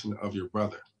condition of your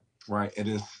brother, right? And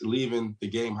then leaving the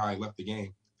game how he left the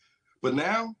game. But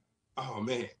now, oh,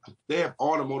 man, they have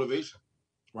all the motivation.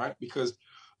 Right? Because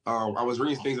I was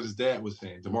reading things that his dad was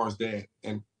saying, DeMar's dad,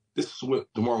 and this is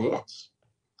what DeMar wants.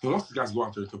 He wants the guys to go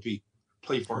out there and compete,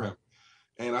 play for him.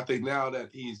 And I think now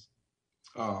that he's,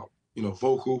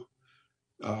 vocal,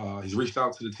 he's reached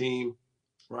out to the team,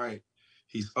 right?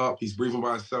 He's up, he's breathing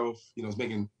by himself, he's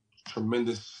making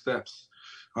tremendous steps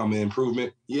in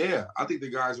improvement. Yeah, I think the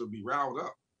guys will be riled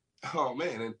up. Oh,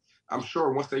 man, and I'm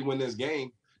sure once they win this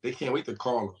game, they can't wait to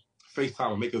call him,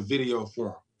 FaceTime him, make a video for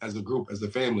him. As a group, as a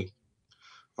family.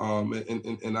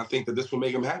 And I think that this will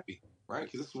make him happy, right?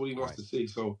 Because this is what he wants to see.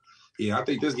 So, yeah, I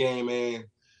think this game, man,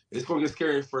 it's going to get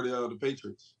scary for the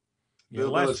Patriots.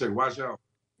 Bill Belichick, watch out.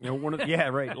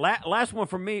 Right. Last one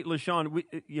from me, LaShawn.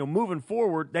 Moving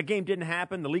forward, that game didn't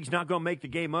happen. The league's not going to make the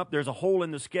game up. There's a hole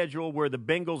in the schedule where the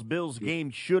Bengals-Bills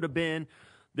game should have been.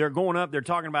 They're going up. They're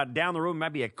talking about down the road, might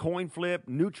be a coin flip,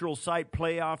 neutral site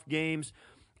playoff games.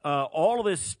 All of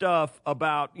this stuff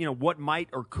about, what might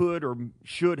or could or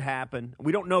should happen.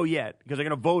 We don't know yet because they're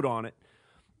going to vote on it.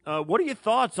 What are your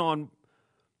thoughts on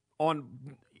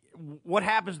what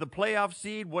happens to the playoff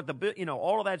seed,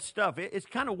 all of that stuff? It's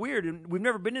kind of weird, and we've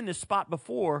never been in this spot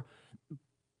before,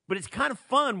 but it's kind of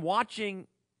fun watching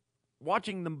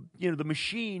the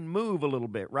machine move a little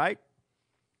bit, right?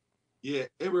 Yeah,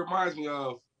 it reminds me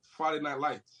of Friday Night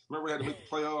Lights. Remember we had to make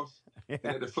the playoffs and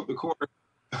had to flip the corner?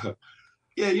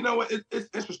 Yeah, you know what? It's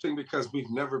interesting because we've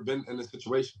never been in this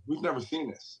situation. We've never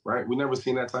seen this, right? We've never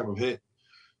seen that type of hit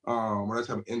or that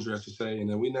type of injury, I should say. And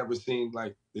then we never seen,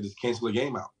 they just cancel the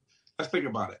game out. Let's think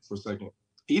about it for a second.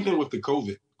 Even with the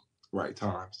COVID, right,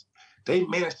 times, they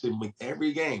managed to make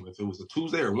every game. If it was a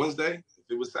Tuesday or Wednesday, if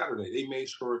it was Saturday, they made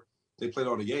sure they played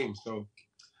all the games. So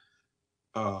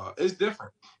it's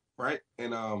different, right?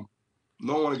 And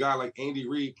knowing a guy like Andy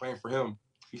Reid playing for him,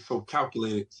 he's so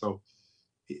calculated. So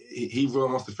he really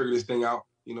wants to figure this thing out.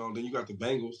 Then you got the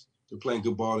Bengals. They're playing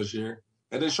good ball this year.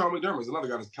 And then Sean McDermott is another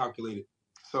guy that's calculated.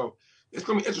 So it's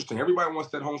going to be interesting. Everybody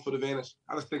wants that home field advantage.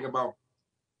 I just think about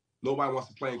nobody wants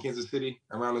to play in Kansas City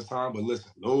around this time. But listen,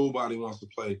 nobody wants to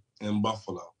play in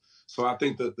Buffalo. So I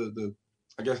think the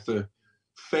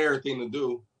fair thing to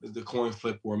do is the coin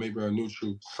flip or maybe a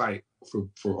neutral site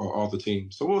for all the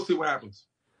teams. So we'll see what happens.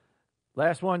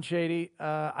 Last one, Shady.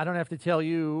 I don't have to tell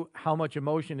you how much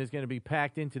emotion is going to be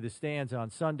packed into the stands on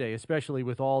Sunday, especially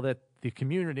with all that the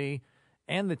community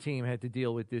and the team had to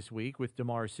deal with this week with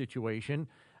DeMar's situation.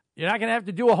 You're not going to have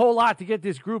to do a whole lot to get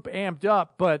this group amped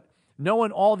up, but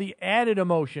knowing all the added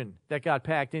emotion that got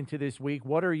packed into this week,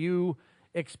 what are you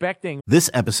expecting? This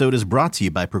episode is brought to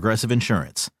you by Progressive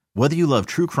Insurance. Whether you love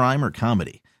true crime or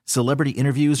comedy, celebrity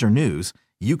interviews or news,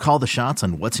 you call the shots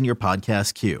on what's in your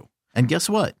podcast queue. And guess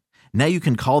what? Now you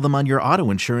can call them on your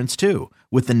auto insurance too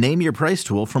with the Name Your Price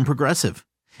tool from Progressive.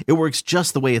 It works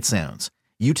just the way it sounds.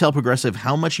 You tell Progressive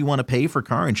how much you want to pay for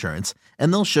car insurance,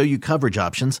 and they'll show you coverage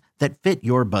options that fit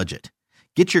your budget.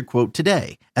 Get your quote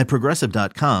today at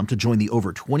Progressive.com to join the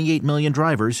over 28 million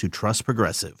drivers who trust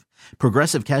Progressive.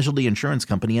 Progressive Casualty Insurance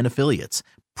Company and Affiliates.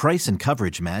 Price and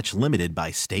coverage match limited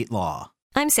by state law.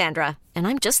 I'm Sandra, and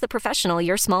I'm just the professional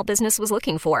your small business was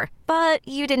looking for. But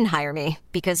you didn't hire me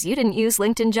because you didn't use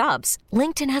LinkedIn Jobs.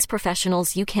 LinkedIn has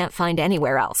professionals you can't find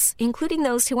anywhere else, including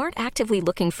those who aren't actively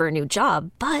looking for a new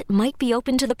job, but might be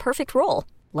open to the perfect role,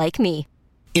 like me.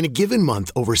 In a given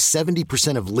month, over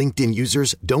 70% of LinkedIn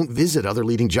users don't visit other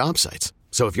leading job sites.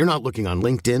 So if you're not looking on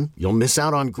LinkedIn, you'll miss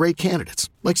out on great candidates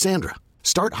like Sandra.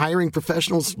 Start hiring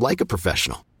professionals like a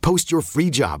professional. Post your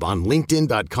free job on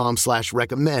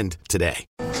linkedin.com/recommend today.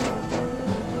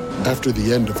 After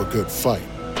the end of a good fight,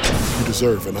 you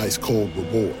deserve an ice-cold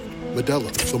reward. Modelo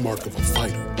is the mark of a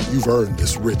fighter. You've earned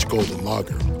this rich golden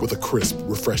lager with a crisp,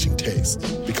 refreshing taste.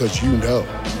 Because you know,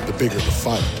 the bigger the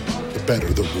fight, the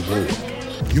better the reward.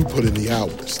 You put in the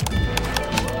hours,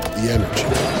 the energy,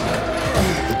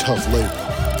 the tough labor.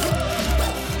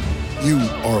 You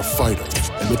are a fighter,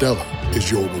 and Modelo is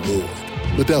your reward.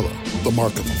 Modelo, the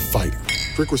mark of a fighter.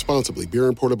 Drink responsibly. Beer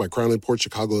imported by Crown Imports,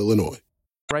 Chicago, Illinois.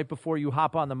 Right before you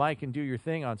hop on the mic and do your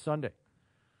thing on Sunday.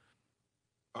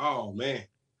 Oh, man.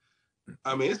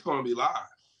 I mean, it's going to be live,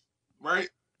 right?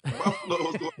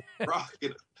 Buffalo's going to rock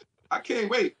it. I can't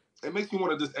wait. It makes me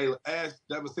want to just ask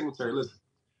Devin Singletary, listen,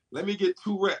 let me get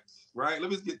 2 reps, right? Let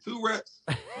me just get 2 reps.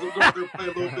 We'll go out there and play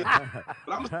a little bit.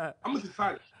 But I'm just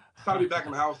excited. Excited to be back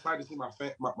in the house. Excited to see my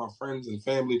friends and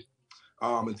family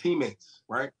and teammates,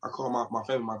 right? I call my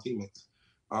family my teammates.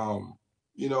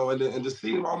 You know, and just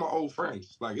seeing all my old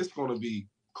friends. Like, it's going to be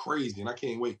crazy, and I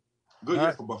can't wait. Good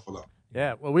year for Buffalo.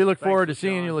 Yeah, well, we look forward to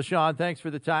seeing you, LaShawn. Thanks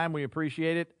for the time. We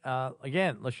appreciate it.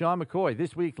 Again, LaShawn McCoy,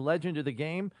 this week, legend of the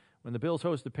game. When the Bills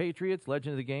host the Patriots,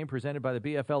 legend of the game presented by the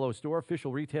BFLO Store,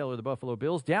 official retailer of the Buffalo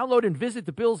Bills. Download and visit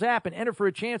the Bills app and enter for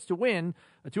a chance to win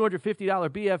a $250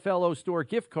 BFLO Store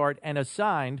gift card and a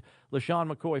signed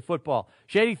LaShawn McCoy football.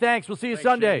 Shady, thanks. We'll see you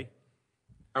Sunday. Shady.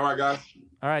 All right, guys.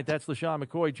 All right, that's LaShawn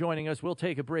McCoy joining us. We'll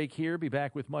take a break here, be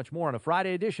back with much more on a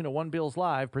Friday edition of One Bills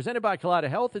Live, presented by Kaleida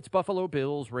Health. It's Buffalo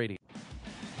Bills Radio.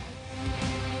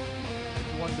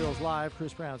 One Bills Live,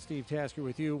 Chris Brown, Steve Tasker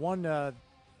with you. One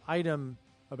item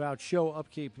about show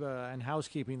upkeep and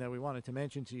housekeeping that we wanted to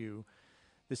mention to you.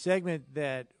 The segment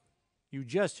that you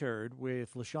just heard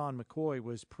with LaShawn McCoy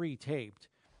was pre-taped,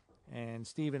 and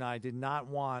Steve and I did not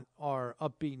want our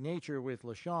upbeat nature with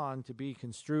LaShawn to be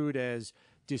construed as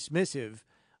dismissive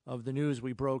of the news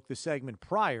we broke the segment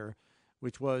prior,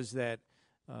 which was that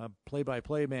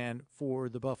play-by-play man for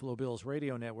the Buffalo Bills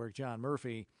radio network, John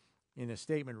Murphy, in a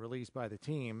statement released by the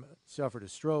team, suffered a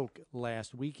stroke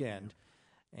last weekend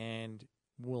and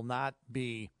will not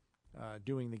be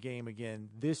doing the game again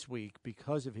this week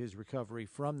because of his recovery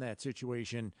from that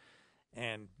situation.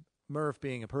 And Murph,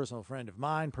 being a personal friend of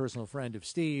mine, personal friend of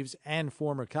Steve's, and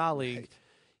former colleague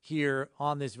here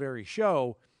on this very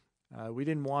show, we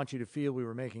didn't want you to feel we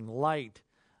were making light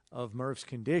of Murph's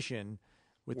condition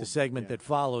with the segment that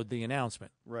followed the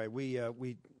announcement. Right.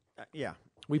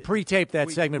 We pre-taped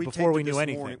that segment before we knew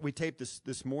anything. We taped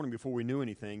this morning before we knew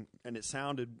anything, and it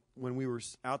sounded, when we were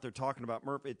out there talking about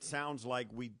Murph, it sounds like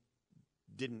we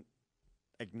didn't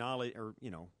acknowledge, or,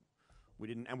 we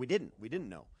didn't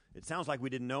know. It sounds like we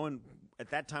didn't know, and at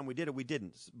that time we did it, we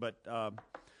didn't. But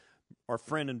our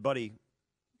friend and buddy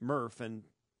Murph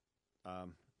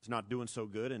is not doing so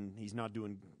good, and he's not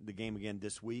doing the game again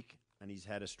this week, and he's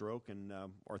had a stroke, and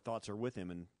our thoughts are with him,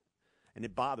 and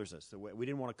it bothers us. We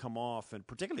didn't want to come off, and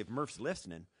particularly if Murph's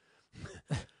listening,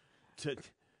 to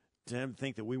him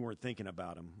think that we weren't thinking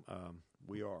about him.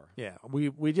 We are. Yeah,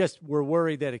 we just were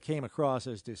worried that it came across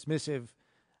as dismissive,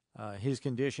 his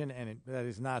condition, and that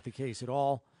is not the case at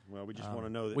all. Well, we just want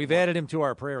to know that we've added him to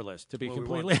our prayer list, to be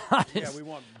completely honest. Yeah, we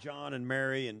want John and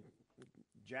Mary and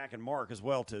Jack and Mark as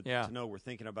well to know we're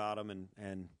thinking about him,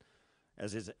 and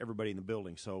as is everybody in the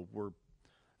building. So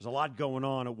there's a lot going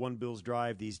on at One Bills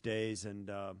Drive these days, and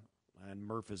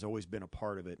Murph has always been a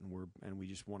part of it, and we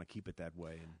just want to keep it that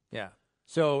way. And yeah,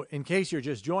 So in case you're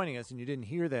just joining us and you didn't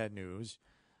hear that news,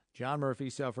 John Murphy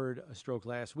suffered a stroke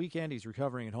last weekend. He's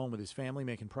recovering at home with his family,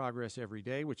 making progress every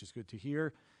day, which is good to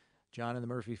hear. John and the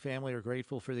Murphy family are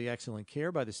grateful for the excellent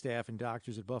care by the staff and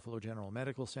doctors at Buffalo General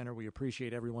Medical Center. We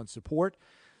appreciate everyone's support.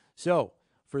 So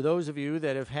for those of you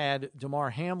that have had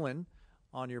Damar Hamlin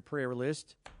on your prayer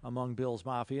list among Bills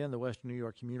Mafia in the Western New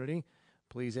York community,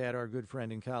 please add our good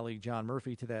friend and colleague John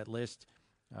Murphy to that list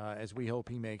as we hope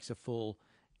he makes a full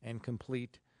and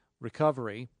complete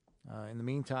recovery. In the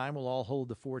meantime, we'll all hold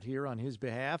the fort here on his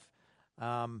behalf.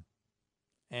 And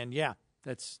yeah,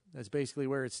 that's basically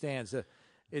where it stands.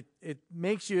 It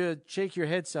makes you shake your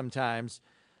head sometimes.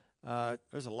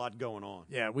 There's a lot going on.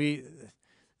 Yeah,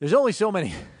 there's only so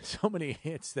many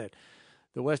hits that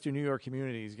the Western New York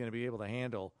community is going to be able to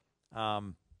handle.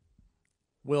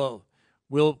 We'll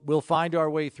find our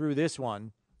way through this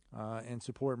one and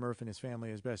support Murph and his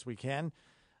family as best we can.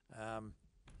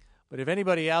 But if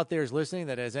anybody out there is listening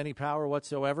that has any power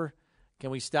whatsoever, can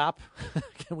we stop?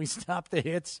 Can we stop the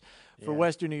hits for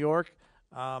Western New York?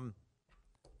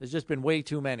 There's just been way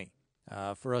too many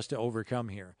for us to overcome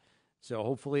here. So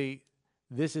hopefully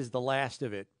this is the last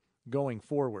of it going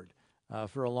forward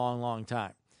for a long, long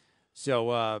time.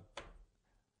 So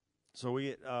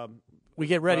we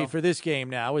get ready for this game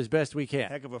now as best we can.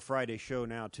 Heck of a Friday show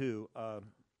now, too.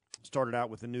 Started out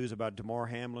with the news about Damar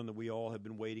Hamlin that we all have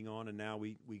been waiting on, and now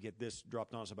we get this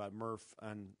dropped on us about Murph.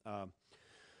 And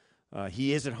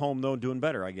he is at home, though, doing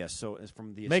better, I guess. So it's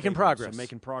from the making progress. So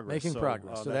making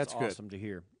progress. So that's good. Awesome to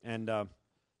hear. And,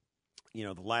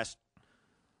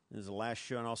 this is the last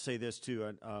show, and I'll say this,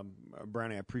 too.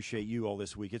 Brownie, I appreciate you all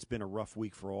this week. It's been a rough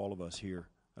week for all of us here.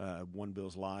 One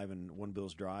Bills Live and One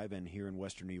Bills Drive, and here in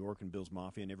Western New York and Bills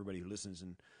Mafia, and everybody who listens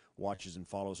and watches and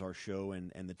follows our show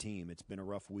and the team. It's been a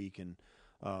rough week, and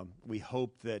we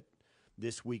hope that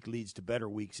this week leads to better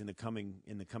weeks in the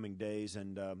coming days.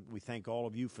 And we thank all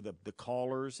of you for the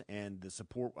callers and the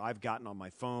support I've gotten on my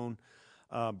phone.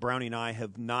 Brownie and I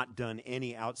have not done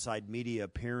any outside media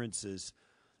appearances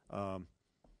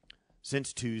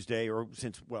since Tuesday, or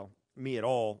since, me at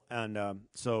all. And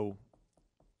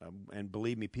and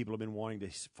believe me, people have been wanting to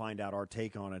find out our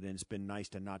take on it, and it's been nice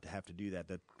to not to have to do that.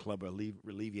 The club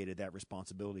alleviated that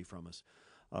responsibility from us.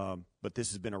 But this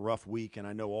has been a rough week, and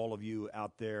I know all of you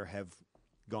out there have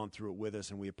gone through it with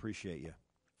us, and we appreciate you.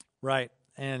 Right,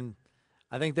 and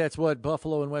I think that's what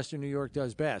Buffalo and Western New York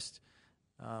does best.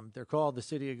 They're called the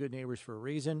City of Good Neighbors for a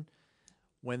reason.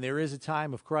 When there is a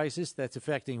time of crisis that's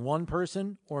affecting one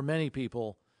person or many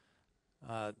people,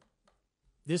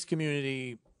 this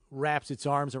community wraps its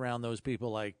arms around those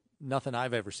people like nothing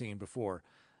I've ever seen before.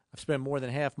 I've spent more than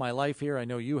half my life here. I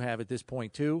know you have at this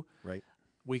point, too. Right.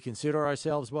 We consider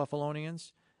ourselves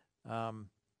Buffalonians.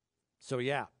 So,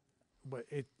 yeah, but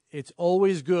it's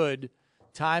always good,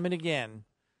 time and again,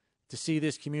 to see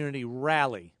this community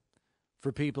rally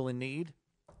for people in need.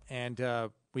 And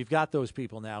we've got those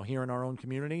people now here in our own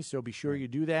community, so be sure you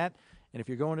do that. And if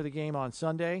you're going to the game on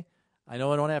Sunday, I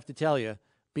know I don't have to tell you,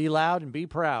 be loud and be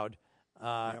proud.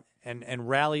 And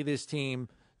rally this team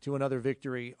to another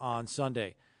victory on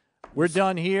Sunday. We're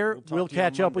done here. We'll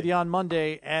catch up with you on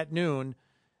Monday at noon.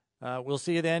 We'll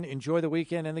see you then. Enjoy the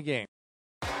weekend and the game.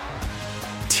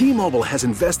 T-Mobile has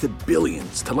invested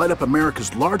billions to light up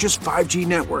America's largest 5G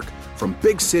network, from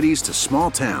big cities to small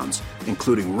towns,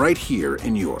 including right here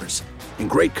in yours. And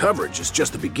great coverage is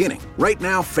just the beginning. Right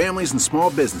now, families and small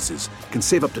businesses can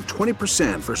save up to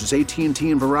 20% versus AT&T and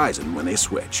Verizon when they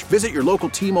switch. Visit your local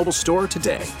T-Mobile store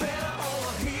today.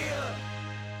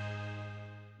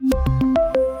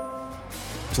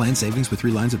 Plan savings with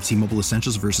 3 lines of T-Mobile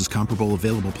Essentials versus comparable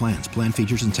available plans. Plan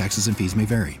features and taxes and fees may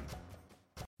vary.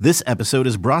 This episode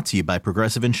is brought to you by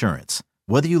Progressive Insurance.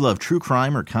 Whether you love true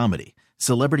crime or comedy,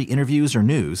 celebrity interviews or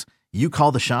news, you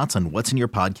call the shots on what's in your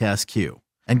podcast queue.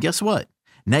 And guess what?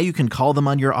 Now you can call them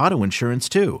on your auto insurance,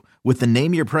 too, with the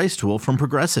Name Your Price tool from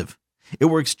Progressive. It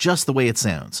works just the way it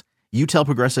sounds. You tell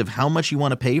Progressive how much you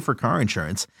want to pay for car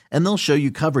insurance, and they'll show you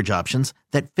coverage options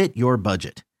that fit your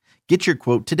budget. Get your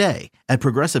quote today at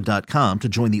Progressive.com to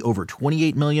join the over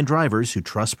 28 million drivers who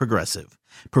trust Progressive.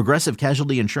 Progressive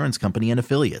Casualty Insurance Company and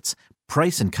Affiliates.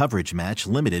 Price and coverage match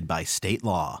limited by state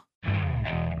law.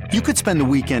 You could spend the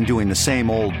weekend doing the same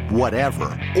old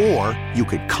whatever, or you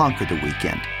could conquer the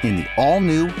weekend in the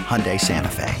all-new Hyundai Santa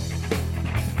Fe.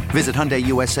 Visit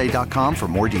HyundaiUSA.com for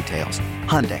more details.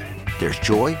 Hyundai, there's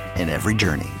joy in every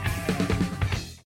journey.